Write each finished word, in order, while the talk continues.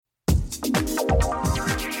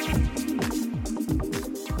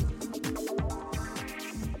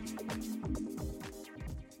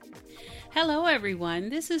Hello, everyone.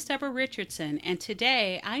 This is Deborah Richardson, and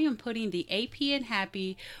today I am putting the AP in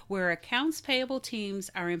Happy where accounts payable teams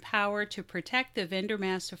are empowered to protect the vendor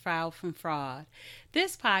master file from fraud.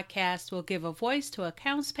 This podcast will give a voice to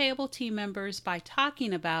accounts payable team members by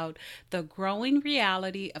talking about the growing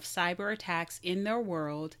reality of cyber attacks in their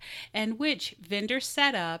world and which vendor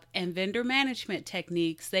setup and vendor management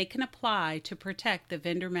techniques they can apply to protect the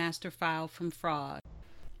vendor master file from fraud.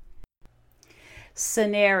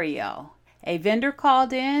 Scenario: a vendor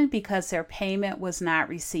called in because their payment was not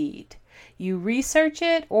received. You research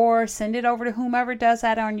it or send it over to whomever does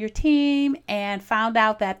that on your team and found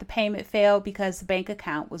out that the payment failed because the bank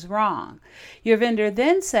account was wrong. Your vendor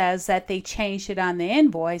then says that they changed it on the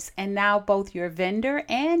invoice, and now both your vendor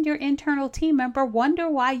and your internal team member wonder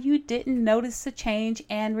why you didn't notice the change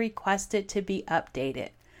and request it to be updated.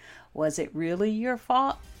 Was it really your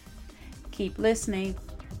fault? Keep listening.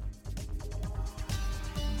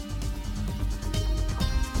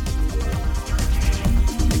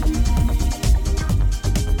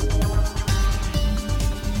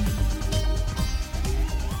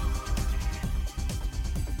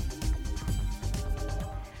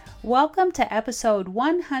 Welcome to episode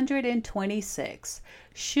 126.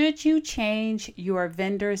 Should you change your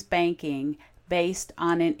vendor's banking based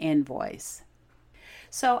on an invoice?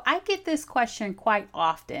 So I get this question quite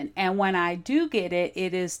often, and when I do get it,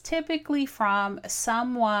 it is typically from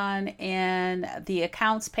someone in the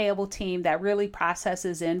accounts payable team that really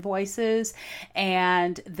processes invoices,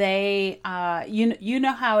 and they, you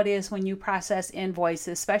know how it is when you process invoices,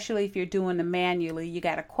 especially if you're doing them manually. You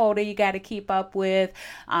got a quota you got to keep up with,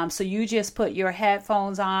 so you just put your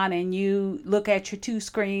headphones on and you look at your two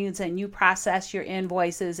screens and you process your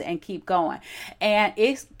invoices and keep going. And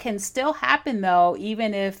it can still happen though, even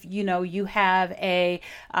if you have a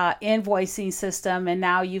invoicing system and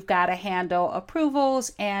now you've got to handle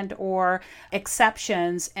approvals and or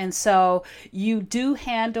exceptions, and so you do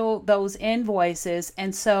handle those invoices,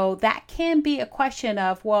 and so that can be a question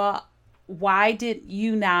of, well, why did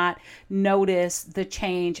you not notice the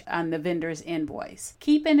change on the vendor's invoice?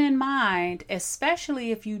 Keeping in mind,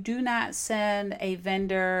 especially if you do not send a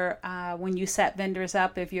vendor, when you set vendors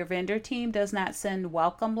up, if your vendor team does not send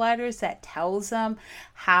welcome letters that tells them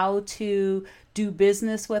how to do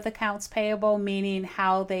business with accounts payable, meaning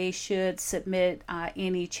how they should submit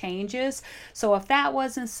any changes. So if that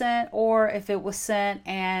wasn't sent, or if it was sent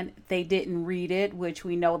and they didn't read it, which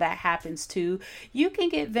we know that happens too, you can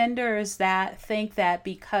get vendors that think that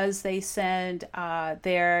because they send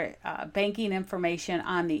their banking information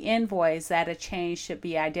on the invoice that a change should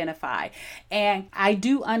be identified. And I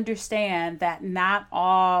do understand that not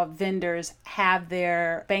all vendors have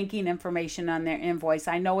their banking information on their invoice.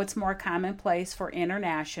 I know it's more commonplace for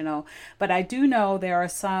international, but I do know there are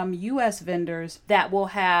some U.S. vendors that will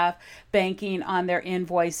have banking on their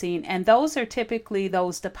invoicing, and those are typically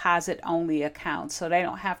those deposit only accounts, so they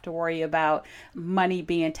don't have to worry about money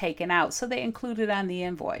being taken out, so they include it on the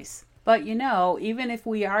invoice. But even if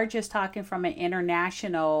we are just talking from an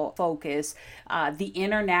international focus, the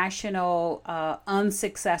international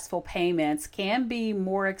unsuccessful payments can be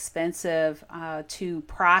more expensive to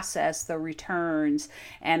process the returns,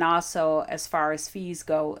 and also as far as fees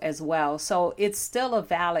go as well. So it's still a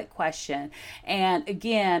valid question. And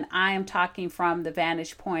again, I am talking from the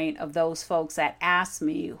vantage point of those folks that ask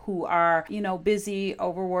me, who are, busy,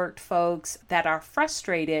 overworked folks that are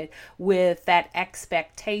frustrated with that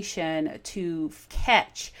expectation to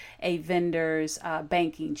catch a vendor's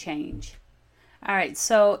banking change. All right,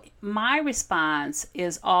 so my response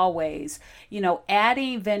is always,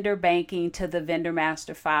 adding vendor banking to the vendor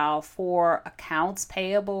master file for accounts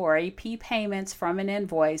payable or AP payments from an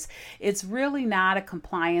invoice, it's really not a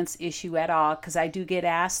compliance issue at all, because I do get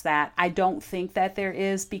asked that. I don't think that there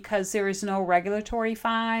is, because there is no regulatory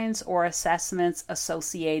fines or assessments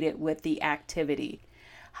associated with the activity.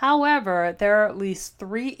 However, there are at least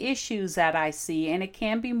 3 issues that I see, and it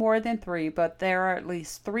can be more than 3, but there are at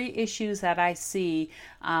least 3 issues that I see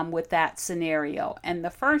with that scenario. And the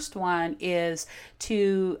first one is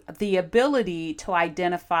the ability to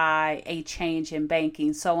identify a change in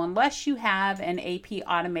banking. So unless you have an AP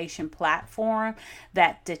automation platform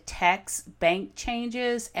that detects bank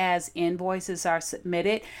changes as invoices are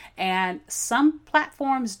submitted, and some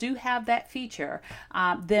platforms do have that feature,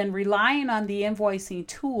 then relying on the invoicing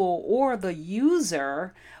tool or the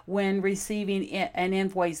user when receiving an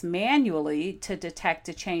invoice manually to detect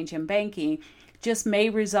a change in banking just may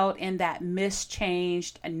result in that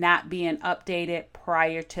mischanged and not being updated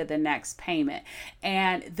prior to the next payment.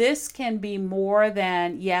 And this can be more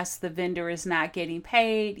than, yes, the vendor is not getting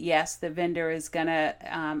paid. Yes, the vendor is going to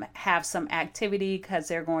have some activity because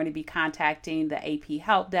they're going to be contacting the AP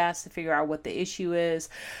help desk to figure out what the issue is.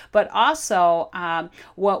 But also,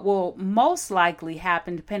 what will most likely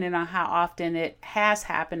happen, depending on how often it has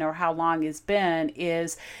happened or how long it's been,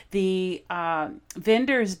 is the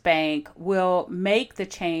vendor's bank will make the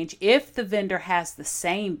change. If the vendor has the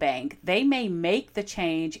same bank, they may make the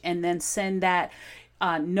change and then send that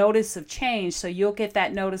notice of change. So you'll get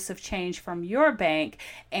that notice of change from your bank.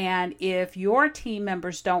 And if your team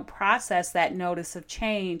members don't process that notice of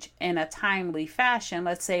change in a timely fashion,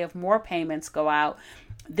 let's say if more payments go out,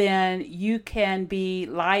 then you can be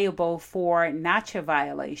liable for NACHA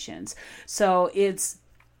violations. So it's,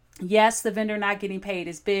 yes, the vendor not getting paid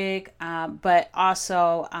is big, but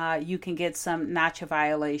also you can get some NACHA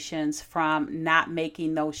violations from not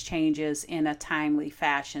making those changes in a timely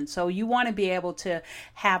fashion. So you want to be able to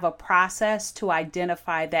have a process to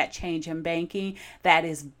identify that change in banking that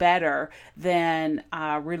is better than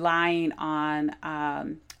relying on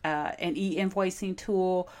an e-invoicing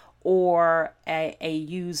tool or a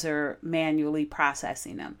user manually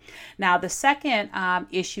processing them. Now, the second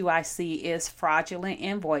issue I see is fraudulent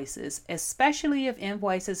invoices, especially if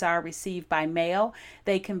invoices are received by mail.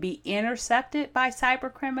 They can be intercepted by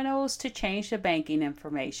cyber criminals to change the banking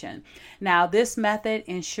information. Now, this method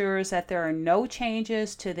ensures that there are no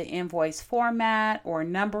changes to the invoice format or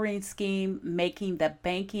numbering scheme, making the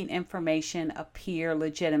banking information appear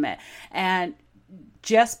legitimate. And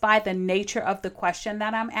just by the nature of the question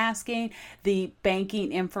that I'm asking, the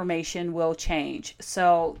banking information will change.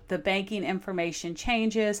 So the banking information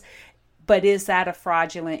changes, but is that a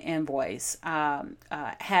fraudulent invoice?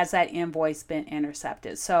 Has that invoice been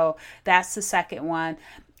intercepted? So that's the second one.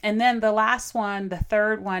 And then the last one, the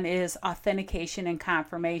third one, is authentication and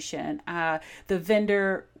confirmation. The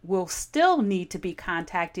vendor will still need to be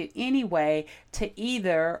contacted anyway to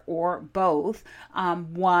either or both,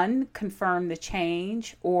 one, confirm the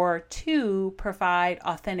change, or two, provide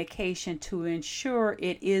authentication to ensure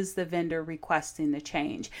it is the vendor requesting the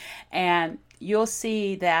change. And you'll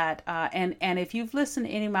see that, and if you've listened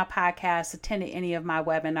to any of my podcasts, attended any of my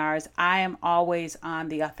webinars, I am always on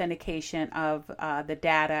the authentication of the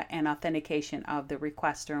data and authentication of the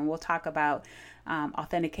requester. And we'll talk about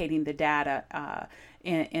authenticating the data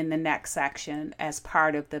in the next section as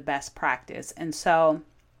part of the best practice. And so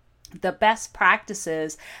the best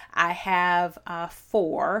practices I have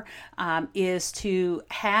four is to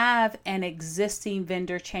have an existing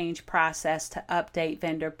vendor change process to update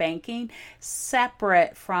vendor banking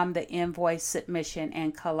separate from the invoice submission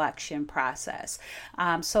and collection process.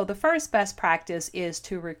 So the first best practice is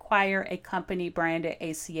to require a company branded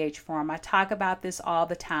ACH form. I talk about this all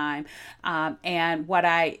the time, and what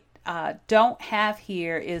I don't have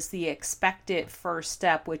here is the expected first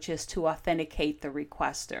step, which is to authenticate the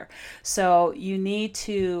requester. So you need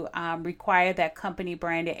to require that company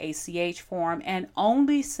branded ACH form and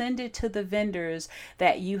only send it to the vendors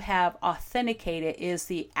that you have authenticated is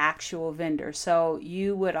the actual vendor. So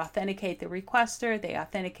you would authenticate the requester, they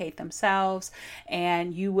authenticate themselves,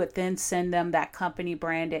 and you would then send them that company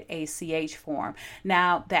branded ACH form.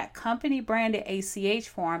 Now, that company branded ACH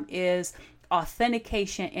form is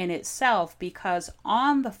authentication in itself, because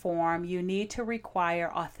on the form you need to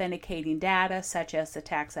require authenticating data such as the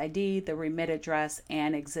tax ID, the remit address,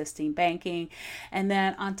 and existing banking. And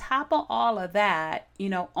then on top of all of that,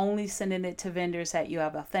 only sending it to vendors that you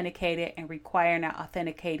have authenticated and requiring that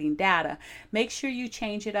authenticating data. Make sure you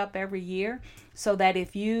change it up every year, so that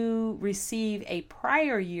if you receive a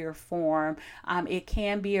prior year form, it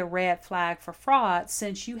can be a red flag for fraud,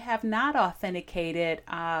 since you have not authenticated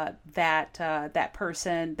that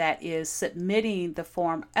person that is submitting the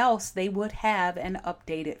form, else they would have an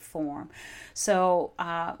updated form. So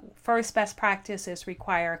first best practice is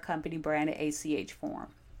require a company branded ACH form.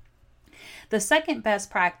 The second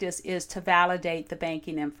best practice is to validate the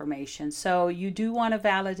banking information. So you do want to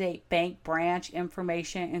validate bank branch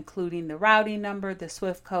information, including the routing number, the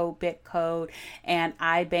SWIFT code, BIC code, and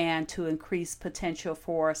IBAN, to increase potential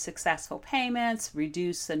for successful payments,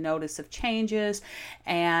 reduce the notice of changes,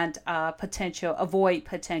 and avoid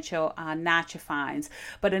potential NACHA fines.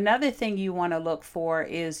 But another thing you want to look for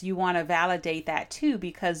is you want to validate that too,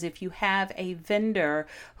 because if you have a vendor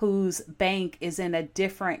whose bank is in a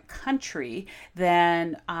different country country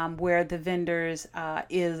than where the vendor's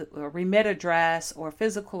is remit address or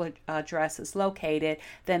physical address is located,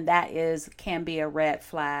 then that can be a red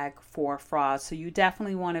flag for fraud. So you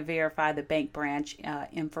definitely want to verify the bank branch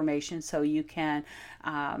information so you can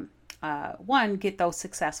one, get those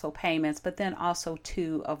successful payments, but then also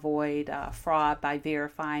to avoid fraud by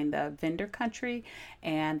verifying the vendor country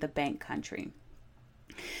and the bank country.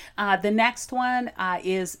 The next one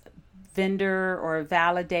is vendor or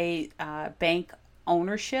validate bank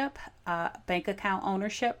ownership, bank account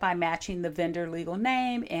ownership by matching the vendor legal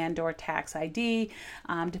name and or tax ID,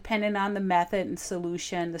 depending on the method and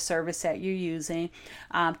solution, the service that you're using,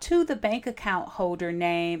 to the bank account holder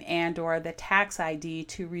name and or the tax ID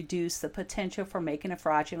to reduce the potential for making a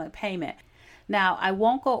fraudulent payment. Now, I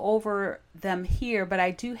won't go over them here, but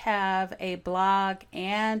I do have a blog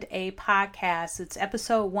and a podcast. It's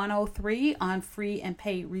episode 103 on free and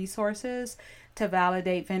paid resources to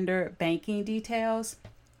validate vendor banking details.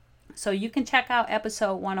 So you can check out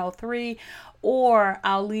episode 103, or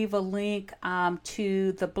I'll leave a link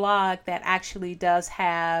to the blog that actually does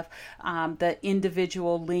have the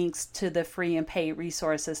individual links to the free and paid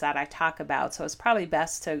resources that I talk about. So it's probably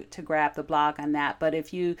best to grab the blog on that. But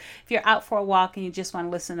if you're out for a walk and you just want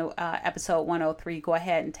to listen to episode 103, go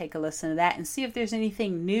ahead and take a listen to that and see if there's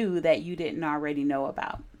anything new that you didn't already know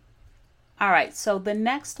about. All right, so the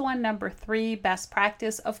next one, number 3, best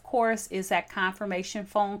practice, of course, is that confirmation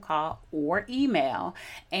phone call or email.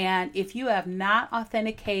 And if you have not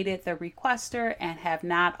authenticated the requester and have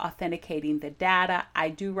not authenticating the data, I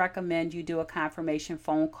do recommend you do a confirmation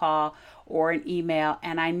phone call or an email.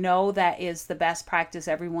 And I know that is the best practice.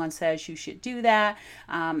 Everyone says you should do that.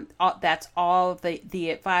 That's all the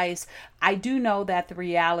advice. I do know that the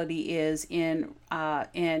reality is in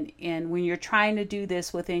when you're trying to do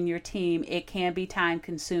this within your team, it can be time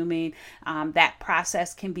consuming. That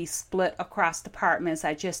process can be split across departments.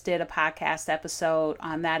 I just did a podcast episode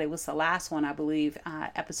on that. It was the last one, I believe,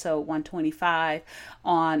 episode 125,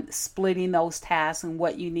 on splitting those tasks and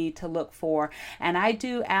what you need to look for. And I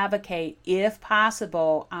do advocate, if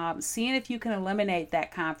possible, seeing if you can eliminate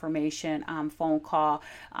that confirmation phone call.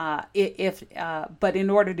 But in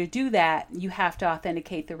order to do that, you have to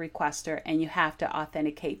authenticate the requester and you have to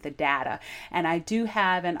authenticate the data. And I do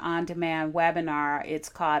have an on-demand webinar. It's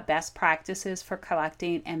called Best Practices for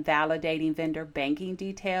Collecting and Validating Vendor Banking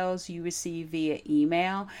Details you receive via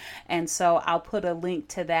email. And so I'll put a link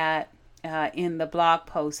to that in the blog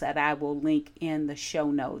post that I will link in the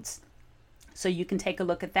show notes. So you can take a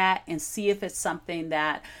look at that and see if it's something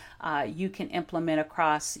that you can implement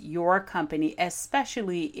across your company,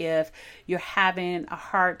 especially if you're having a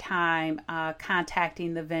hard time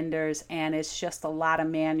contacting the vendors and it's just a lot of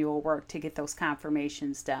manual work to get those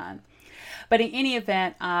confirmations done. But in any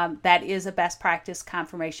event, that is a best practice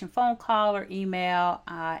confirmation phone call or email,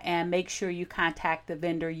 and make sure you contact the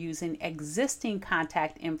vendor using existing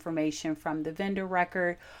contact information from the vendor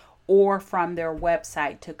record or from their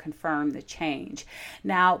website to confirm the change.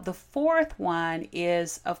 Now, the fourth one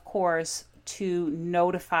is, of course, to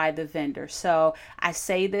notify the vendor. So I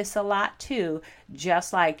say this a lot too,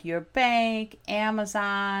 just like your bank,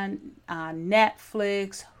 Amazon,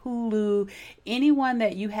 Netflix, Hulu, anyone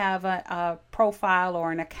that you have a profile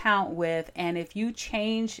or an account with, and if you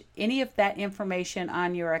change any of that information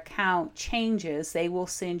on your account changes, they will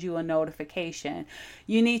send you a notification.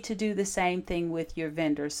 You need to do the same thing with your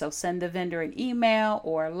vendor. So send the vendor an email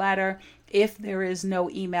or a letter. If there is no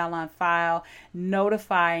email on file,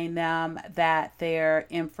 notifying them that their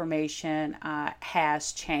information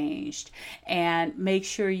has changed. And make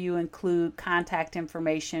sure you include contact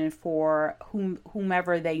information for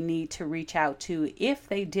whomever they need to reach out to if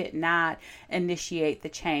they did not initiate the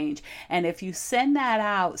change. And if you send that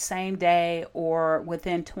out same day or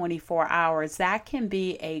within 24 hours, that can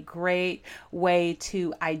be a great way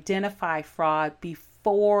to identify fraud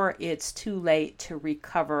before it's too late to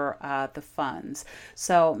recover the funds.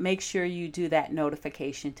 So make sure you do that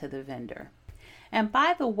notification to the vendor. And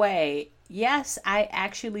by the way, yes, I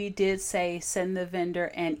actually did say send the vendor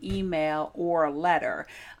an email or a letter.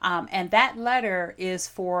 And that letter is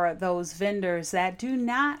for those vendors that do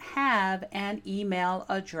not have an email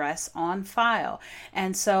address on file.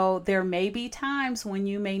 And so there may be times when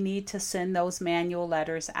you may need to send those manual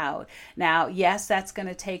letters out. Now, yes, that's going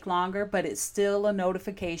to take longer, but it's still a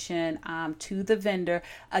notification to the vendor.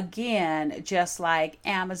 Again, just like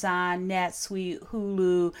Amazon, NetSuite,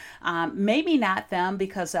 Hulu, maybe not them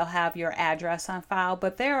because they'll have your address on file,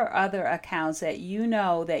 but there are other accounts that you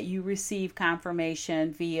know that you receive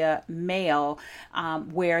confirmation via mail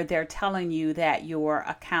where they're telling you that your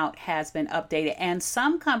account has been updated. And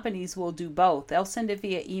some companies will do both. They'll send it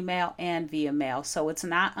via email and via mail. So it's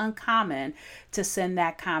not uncommon to send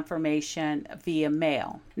that confirmation via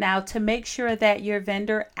mail. Now, to make sure that your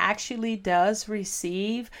vendor actually does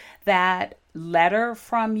receive that letter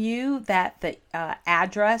from you, that the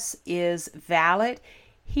address is valid,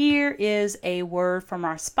 here is a word from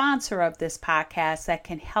our sponsor of this podcast that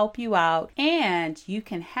can help you out, and you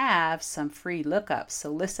can have some free lookups.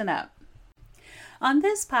 So listen up. On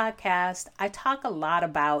this podcast, I talk a lot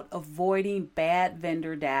about avoiding bad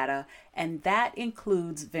vendor data, and that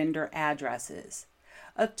includes vendor addresses.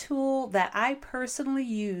 A tool that I personally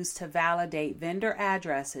use to validate vendor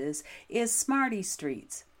addresses is Smarty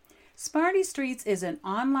Streets. Smarty Streets is an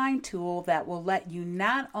online tool that will let you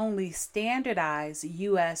not only standardize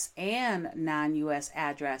U.S. and non-U.S.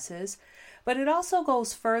 addresses, but it also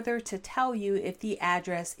goes further to tell you if the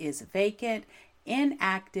address is vacant,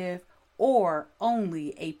 inactive, or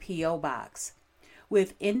only a P.O. box.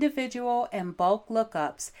 With individual and bulk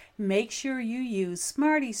lookups, make sure you use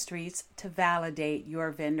Smarty Streets to validate your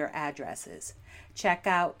vendor addresses. Check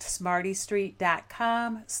out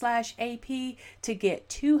smartystreet.com/AP to get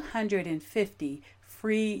 250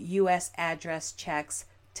 free U.S. address checks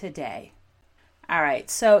today. All right,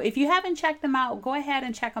 so if you haven't checked them out, go ahead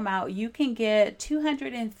and check them out. You can get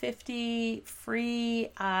 250 free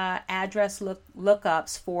address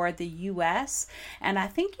lookups for the U.S., and I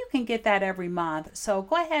think you can get that every month. So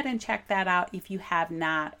go ahead and check that out if you have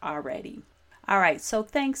not already. All right, so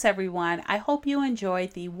thanks everyone. I hope you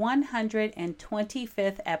enjoyed the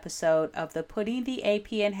 125th episode of the Putting the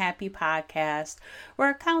AP in Happy podcast,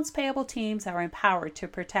 where accounts payable teams are empowered to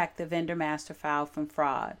protect the vendor master file from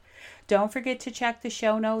fraud. Don't forget to check the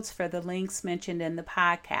show notes for the links mentioned in the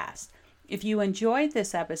podcast. If you enjoyed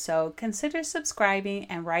this episode, consider subscribing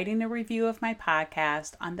and writing a review of my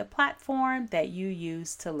podcast on the platform that you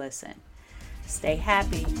use to listen. Stay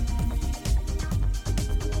happy.